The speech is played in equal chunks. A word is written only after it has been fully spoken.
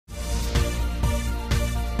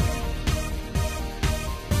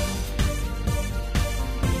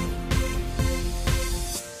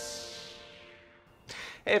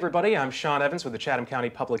Hey everybody, I'm Sean Evans with the Chatham County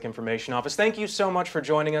Public Information Office. Thank you so much for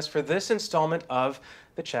joining us for this installment of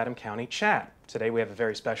the Chatham County Chat. Today we have a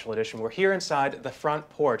very special edition. We're here inside the Front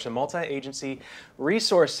Porch, a multi-agency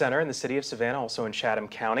resource center in the city of Savannah, also in Chatham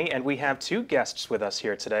County, and we have two guests with us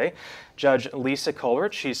here today. Judge Lisa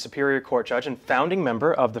Colbert, she's Superior Court Judge and founding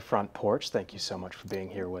member of the Front Porch. Thank you so much for being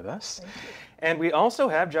here with us. Thank you. And we also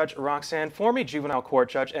have Judge Roxanne Formey, Juvenile Court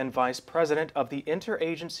Judge and Vice President of the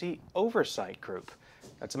Interagency Oversight Group.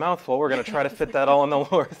 That's a mouthful. We're going to try to fit that all in the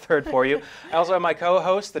lower third for you. I also have my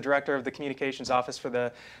co-host, the Director of the Communications Office for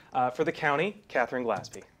the county, Catherine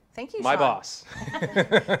Glasby. Thank you, My Sean. boss.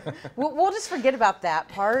 We'll just forget about that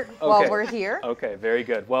part while we're here. Okay, very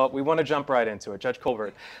good. Well, we want to jump right into it. Judge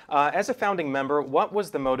Colbert, as a founding member, what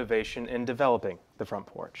was the motivation in developing the Front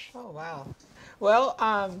Porch? Oh, wow.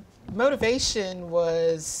 Well, motivation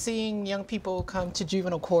was seeing young people come to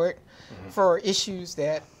juvenile court for issues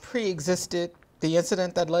that pre-existed the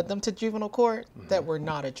incident that led them to juvenile court that were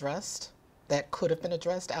not addressed, that could have been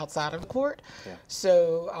addressed outside of court. Yeah.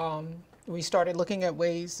 So we started looking at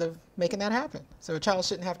ways of making that happen. So a child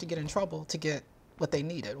shouldn't have to get in trouble to get what they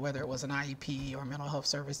needed, whether it was an IEP or mental health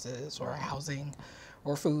services or housing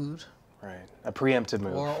or food. Right, a preemptive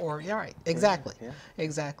move. Yeah, right, exactly, Yeah.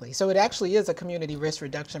 Exactly. So it actually is a community risk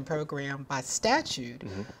reduction program by statute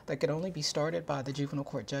that could only be started by the juvenile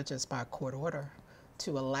court judges by court order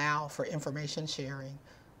to allow for information sharing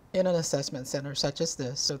in an assessment center such as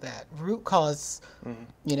this, so that root cause,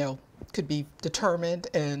 could be determined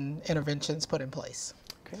and interventions put in place.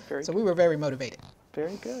 Okay, very So good. we were very motivated.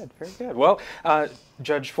 Very good, very good. Well,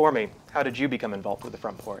 Judge Formey, how did you become involved with the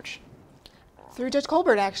Front Porch? Through Judge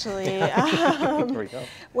Colbert, actually. There we go.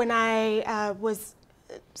 When I was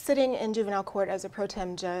sitting in juvenile court as a pro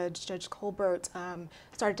tem judge, Judge Colbert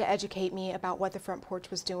started to educate me about what the Front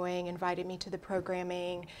Porch was doing, invited me to the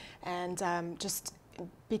programming, and just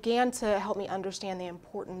began to help me understand the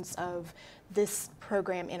importance of this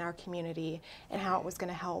program in our community and how it was going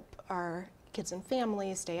to help our kids and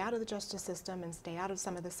families stay out of the justice system and stay out of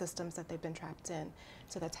some of the systems that they've been trapped in.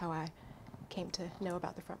 So that's how I came to know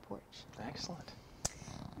about the Front Porch. Excellent.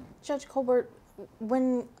 Judge Colbert,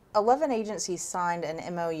 when 11 agencies signed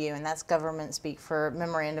an MOU, and that's government speak for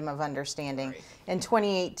Memorandum of Understanding, in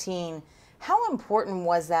 2018, how important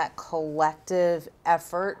was that collective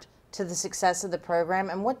effort to the success of the program,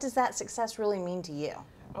 and what does that success really mean to you?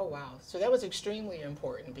 Oh, wow. So that was extremely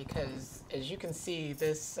important because, as you can see,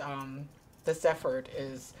 this effort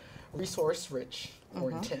is resource rich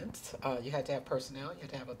or intense. You had to have personnel, you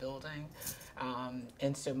had to have a building.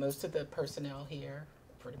 And so most of the personnel here,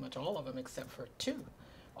 pretty much all of them except for two,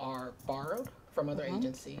 are borrowed from other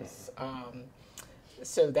agencies.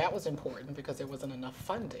 So that was important because there wasn't enough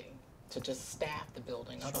funding to just staff the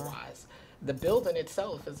building otherwise. The building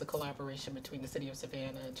itself is a collaboration between the City of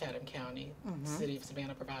Savannah and Chatham County. The City of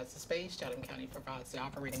Savannah provides the space, Chatham County provides the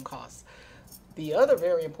operating costs. The other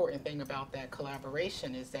very important thing about that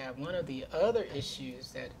collaboration is that one of the other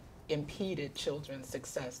issues that impeded children's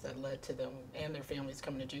success that led to them and their families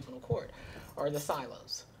coming to juvenile court are the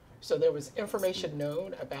silos. So there was information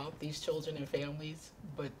known about these children and families,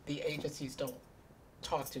 but the agencies don't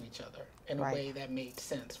talk to each other in a way that made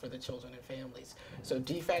sense for the children and families. So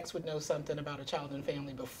DFACS would know something about a child and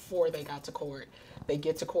family before they got to court. They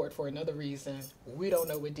get to court for another reason. We don't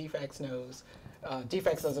know what DFACS knows.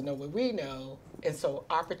 DFACS doesn't know what we know, and so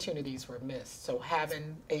opportunities were missed. So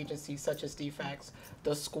having agencies such as DFACS,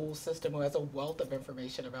 the school system who has a wealth of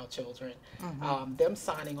information about children, them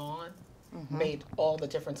signing on made all the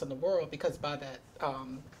difference in the world, because by that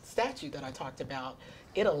statute that I talked about,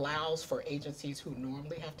 it allows for agencies who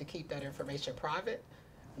normally have to keep that information private.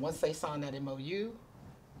 Once they sign that MOU,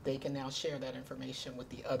 they can now share that information with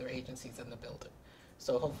the other agencies in the building.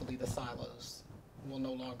 So hopefully the silos will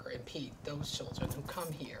no longer impede those children who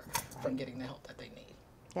come here from getting the help that they need.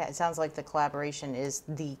 Yeah, it sounds like the collaboration is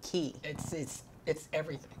the key. It's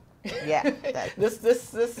everything. Yeah.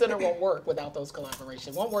 This center won't work without those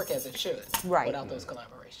collaborations. Won't work as it should without those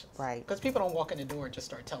collaborations. Right. Because people don't walk in the door and just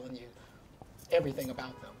start telling you everything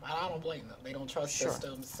about them. I don't blame them. They don't trust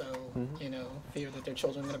systems, so fear that their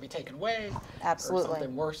children are going to be taken away. Absolutely. Or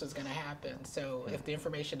something worse is going to happen. So if the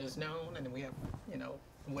information is known, and we have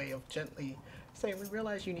a way of gently saying, we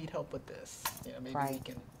realize you need help with this. Maybe we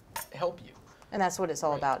can help you. And that's what it's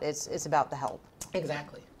all about. It's about the help.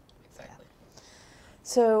 Exactly.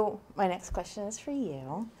 So my next question is for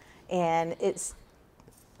you, and it's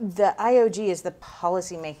the IOG is the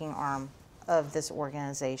policy-making arm of this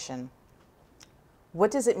organization. What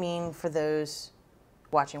does it mean for those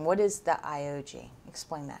watching? What is the IOG?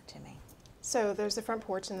 Explain that to me. So there's the Front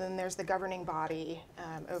Porch, and then there's the governing body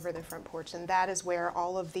over the Front Porch, and that is where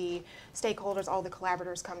all of the stakeholders, all the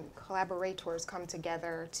collaborators come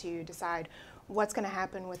together to decide what's going to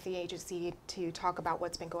happen with the agency, to talk about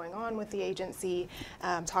what's been going on with the agency,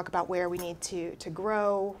 talk about where we need to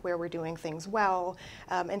grow, where we're doing things well,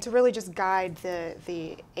 and to really just guide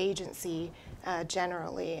the agency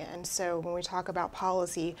generally. And so when we talk about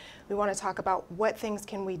policy, we want to talk about what things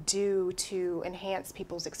can we do to enhance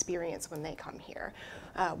people's experience when they come here.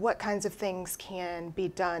 What kinds of things can be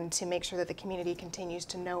done to make sure that the community continues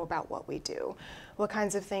to know about what we do? What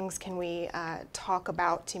kinds of things can we talk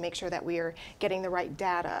about to make sure that we are getting the right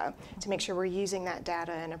data, to make sure we're using that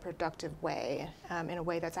data in a productive way, in a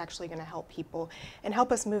way that's actually going to help people and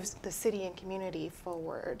help us move the city and community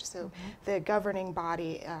forward. So the governing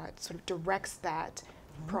body sort of directs that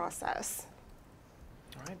process.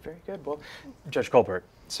 All right, very good. Well, Judge Colbert,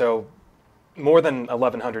 so more than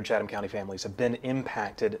 1,100 Chatham County families have been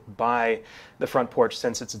impacted by the Front Porch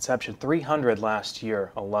since its inception, 300 last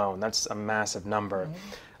year alone. That's a massive number.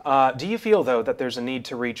 Do you feel, though, that there's a need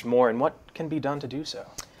to reach more, and what can be done to do so?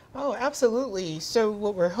 Oh, absolutely. So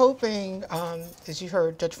what we're hoping, as you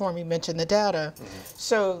heard Judge Formey mention the data,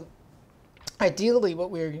 so ideally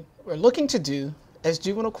what we're looking to do as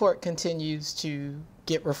juvenile court continues to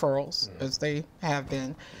get referrals, as they have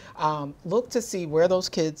been, look to see where those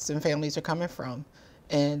kids and families are coming from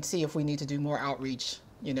and see if we need to do more outreach,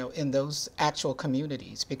 you know, in those actual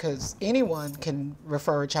communities, because anyone can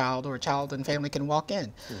refer a child, or a child and family can walk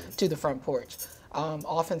in to the Front Porch.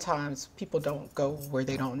 Oftentimes people don't go where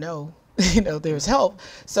they don't know, you know, there's help.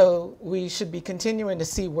 So we should be continuing to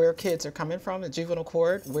see where kids are coming from at juvenile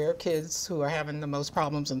court, where kids who are having the most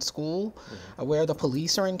problems in school, where the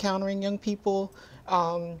police are encountering young people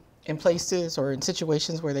in places or in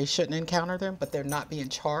situations where they shouldn't encounter them, but they're not being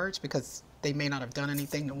charged because they may not have done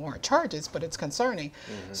anything to warrant charges, but it's concerning.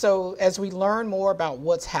 So as we learn more about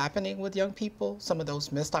what's happening with young people, some of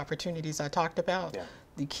those missed opportunities I talked about,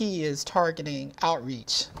 the key is targeting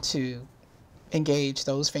outreach to engage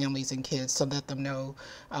those families and kids to let them know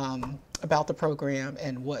about the program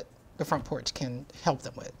and what the Front Porch can help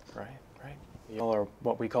them with. Right, right. You all are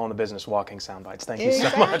what we call in the business walking sound bites. Thank you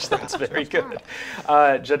so much. That's very good.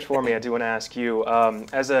 Judge Formey, I do want to ask you,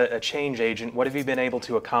 as a change agent, what have you been able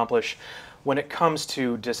to accomplish when it comes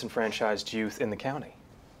to disenfranchised youth in the county?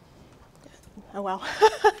 Oh, well.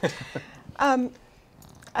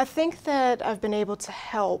 I think that I've been able to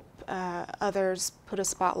help others put a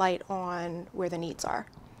spotlight on where the needs are,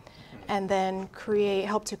 and then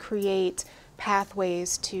help to create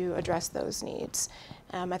pathways to address those needs.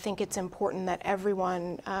 I think it's important that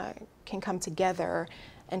everyone can come together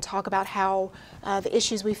and talk about how the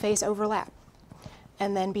issues we face overlap,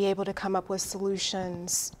 and then be able to come up with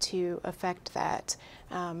solutions to affect that.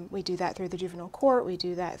 We do that through the juvenile court, we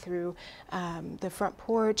do that through the Front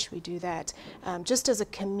Porch, we do that just as a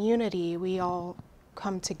community. We all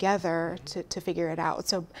come together to figure it out.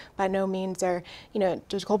 So by no means are, you know,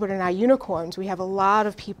 Judge Colbert and I unicorns. We have a lot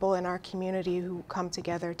of people in our community who come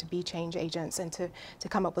together to be change agents and to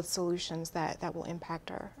come up with solutions that will impact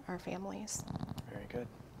our families. Very good.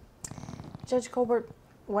 Judge Colbert,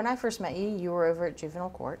 when I first met you, you were over at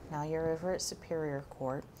juvenile court. Now you're over at Superior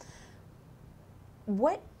Court.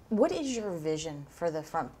 What is your vision for the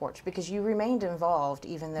Front Porch? Because you remained involved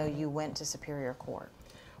even though you went to Superior Court.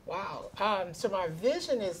 Wow. So my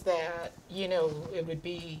vision is that, you know, it would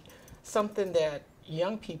be something that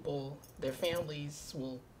young people, their families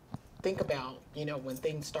will think about, you know, when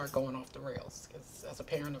things start going off the rails. Because as a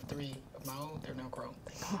parent of 3 of my own, they're now grown,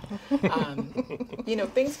 thank God. You know,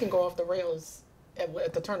 things can go off the rails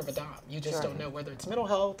at the turn of a dime. You just don't know whether it's mental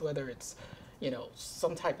health, whether it's, you know,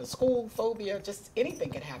 some type of school phobia, just anything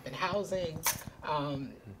can happen. Housing,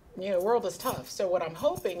 you know, the world is tough. So what I'm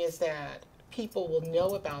hoping is that people will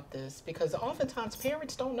know about this, because oftentimes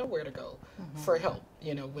parents don't know where to go for help,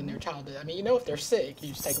 you know, when their child is, I mean, you know, if they're sick, you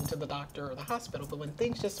just take them to the doctor or the hospital, but when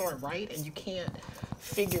things just aren't right and you can't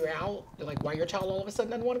figure out, like, why your child all of a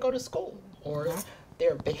sudden doesn't want to go to school, or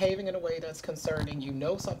they're behaving in a way that's concerning, you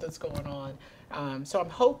know something's going on. So I'm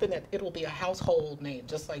hoping that it will be a household name,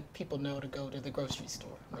 just like people know to go to the grocery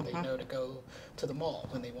store, or they know to go to the mall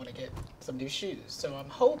when they want to get some new shoes. So I'm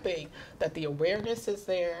hoping that the awareness is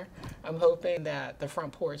there. I'm hoping that the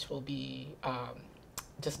Front Porch will be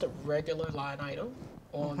just a regular line item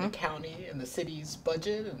on the county and the city's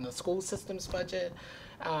budget and the school system's budget,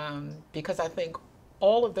 because I think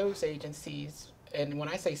all of those agencies, and when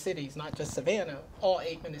I say cities, not just Savannah, all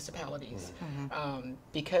 8 municipalities,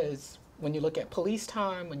 because when you look at police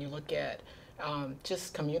time, when you look at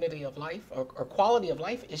just community of life or quality of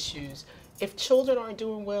life issues. If children aren't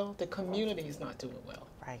doing well, the community is not doing well.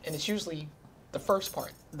 Right. And it's usually the first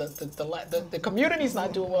part. The community's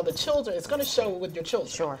not doing well. The children, it's going to show with your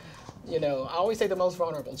children. Sure. You know, I always say the most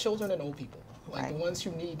vulnerable, children and old people, like Right. the ones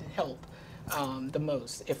who need help the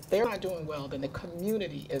most. If they're not doing well, then the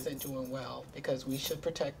community isn't doing well, because we should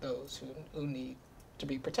protect those who need to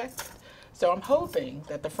be protected. So I'm hoping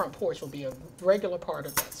that the Front Porch will be a regular part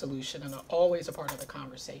of that solution and always a part of the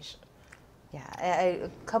conversation. Yeah, a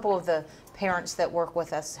couple of the parents that work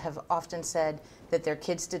with us have often said that their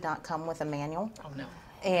kids did not come with a manual, Oh, no.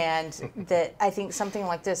 and that I think something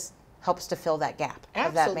like this helps to fill that gap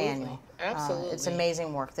of that Absolutely. manual. Absolutely. It's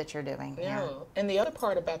amazing work that you're doing here. Yeah. And the other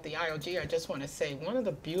part about the IOG, I just want to say, one of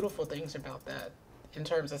the beautiful things about that in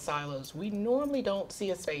terms of silos, we normally don't see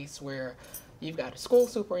a space where you've got a school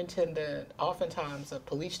superintendent, oftentimes a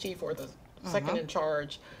police chief or the second in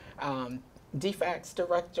charge, DFACS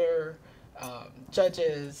director,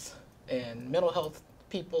 judges, and mental health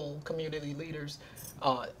people, community leaders,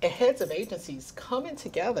 and heads of agencies coming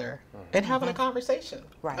together and having a conversation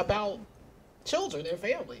Right. about children and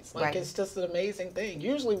families. Like, Right. it's just an amazing thing.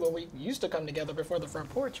 Usually when we used to come together before the Front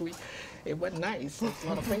Porch, it wasn't nice. It's a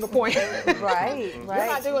lot of finger pointing. Right, You're not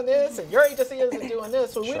right. doing this, and your agency isn't doing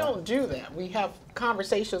this. So we don't do that. We have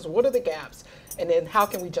conversations. What are the gaps? And then how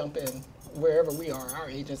can we jump in wherever we are, our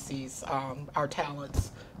agencies, our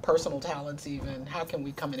talents, personal talents even. How can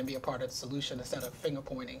we come in and be a part of the solution instead of finger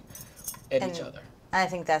pointing at each other? I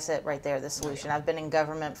think that's it right there, the solution. I've been in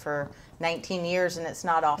government for 19 years, and it's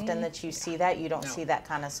not often that you see that. You don't No. see that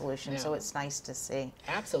kind of solution, so No. it's nice to see.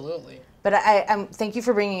 Absolutely. But thank you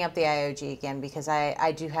for bringing up the IOG again, because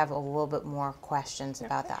I do have a little bit more questions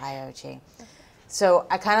about the IOG. So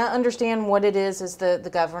I kind of understand what it is as the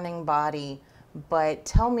governing body, but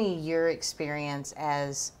tell me your experience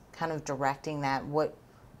as kind of directing that. What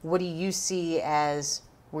do you see as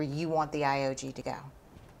where you want the IOG to go?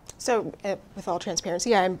 So, with all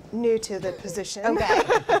transparency, I'm new to the position.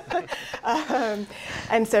 Okay.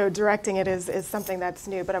 And so directing it is something that's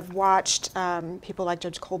new, but I've watched people like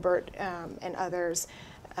Judge Colbert and others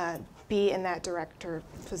be in that director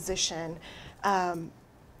position.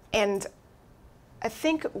 And I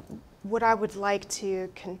think what I would like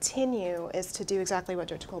to continue is to do exactly what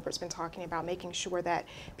Judge Colbert's been talking about, making sure that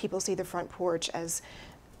people see the Front Porch as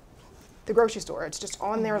the grocery store. It's just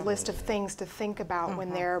on their list of things to think about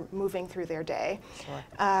when they're moving through their day. Sure.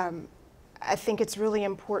 I think it's really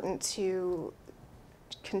important to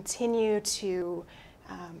continue to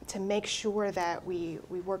make sure that we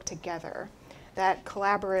work together. That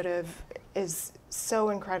collaborative is so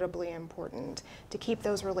incredibly important to keep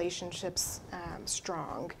those relationships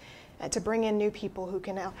strong, to bring in new people who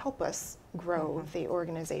can help us grow the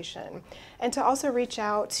organization, and to also reach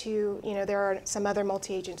out to, there are some other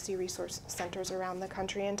multi-agency resource centers around the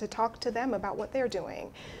country, and to talk to them about what they're doing,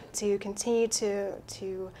 to continue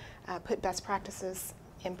to put best practices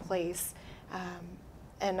in place.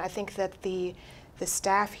 And I think that the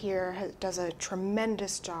staff here does a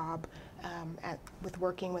tremendous job with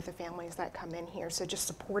working with the families that come in here. So just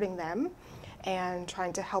supporting them and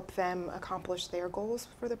trying to help them accomplish their goals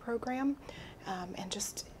for the program, and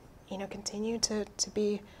just continue to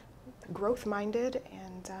be growth-minded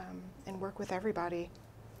and work with everybody.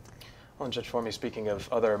 Well, and Judge Formey, speaking of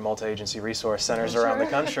other multi-agency resource centers around the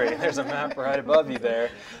country, there's a map right above you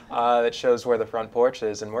there that shows where the Front Porch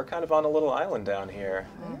is, and we're kind of on a little island down here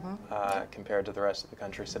compared to the rest of the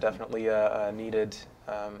country, so definitely a needed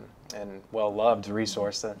and well-loved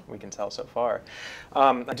resource that we can tell so far.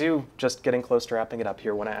 I do, just getting close to wrapping it up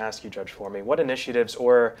here, want to ask you, Judge Formey, what initiatives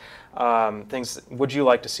or things would you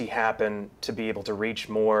like to see happen to be able to reach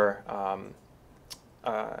more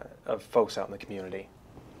of folks out in the community?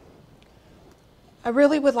 I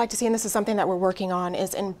really would like to see, and this is something that we're working on,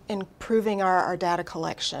 is improving our data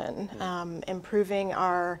collection, improving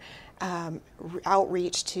our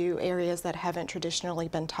outreach to areas that haven't traditionally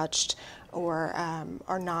been touched or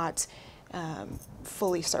are not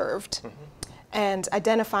fully served, and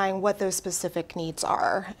identifying what those specific needs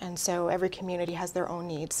are. And so every community has their own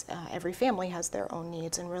needs, every family has their own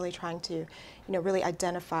needs, and really trying to, really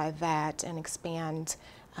identify that and expand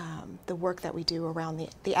the work that we do around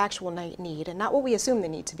the actual need, and not what we assume the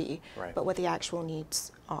need to be, Right. but what the actual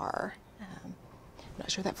needs are. I'm not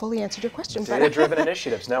sure that fully answered your question. Data-driven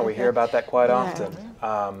initiatives. No, we hear about that quite Yeah.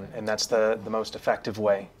 often, and that's the most effective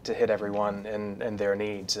way to hit everyone and their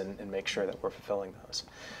needs and make sure that we're fulfilling those.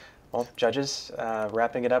 Well, judges,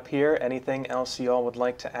 wrapping it up here, anything else you all would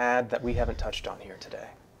like to add that we haven't touched on here today?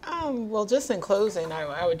 Well, just in closing,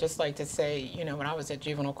 I would just like to say, when I was at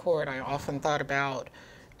juvenile court, I often thought about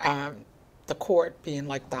the the court being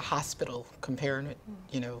like the hospital, comparing it,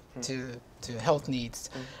 you know, to health needs.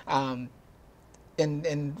 And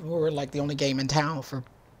we were like the only game in town for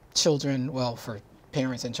children, well, for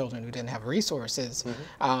parents and children who didn't have resources.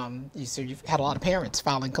 So you've had a lot of parents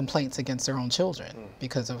filing complaints against their own children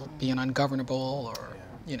because of being ungovernable or,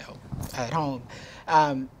 you know, at home.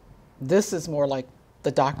 This is more like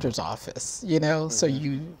the doctor's office, you know, so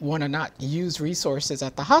you want to not use resources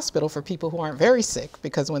at the hospital for people who aren't very sick,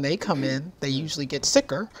 because when they come in, they usually get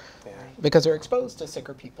sicker because they're exposed to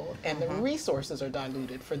sicker people, and the resources are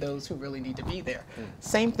diluted for those who really need to be there.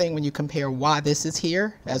 Same thing when you compare why this is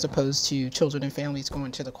here as opposed to children and families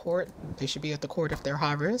going to the court. They should be at the court if they're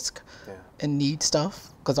high risk and need stuff,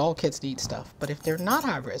 because all kids need stuff. But if they're not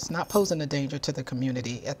high risk, not posing a danger to the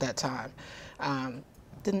community at that time,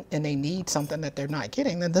 and they need something that they're not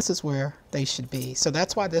getting, then this is where they should be. So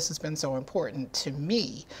that's why this has been so important to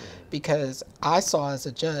me, because I saw as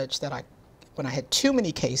a judge that when I had too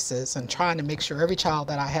many cases and trying to make sure every child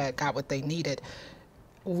that I had got what they needed,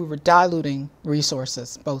 we were diluting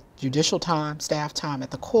resources, both judicial time, staff time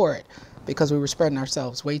at the court, because we were spreading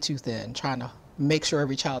ourselves way too thin, trying to make sure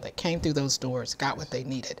every child that came through those doors got what they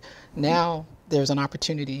needed. Now there's an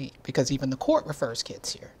opportunity, because even the court refers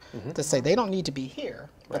kids here, to say they don't need to be here,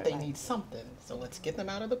 but they need something. So let's get them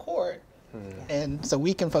out of the court. And so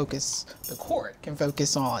we can focus, the court can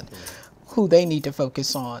focus on who they need to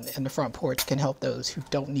focus on, and the front porch can help those who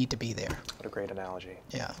don't need to be there. What a great analogy.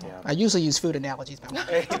 Yeah. I usually use food analogies, but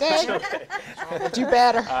today, do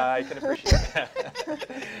better. I can appreciate that.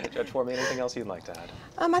 Judge Formey, anything else you'd like to add?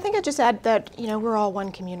 I think I'd just add that, you know, we're all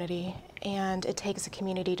one community, and it takes a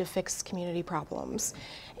community to fix community problems.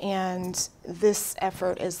 And this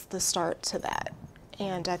effort is the start to that.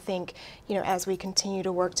 And I think, you know, as we continue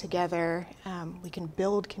to work together, we can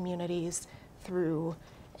build communities through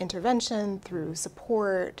intervention, through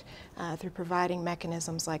support, through providing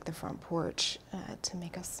mechanisms like the front porch to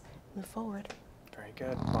make us move forward. Very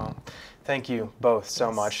good. Well, thank you both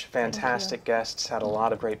so much. Fantastic guests, had a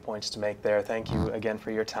lot of great points to make there. Thank you again for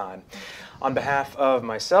your time. On behalf of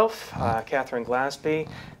myself, Catherine Glasby,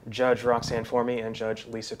 Judge Roxanne Formey, and Judge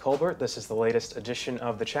Lisa Colbert, this is the latest edition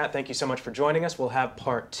of The Chat. Thank you so much for joining us. We'll have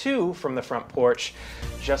part 2 from the front porch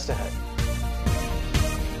just ahead.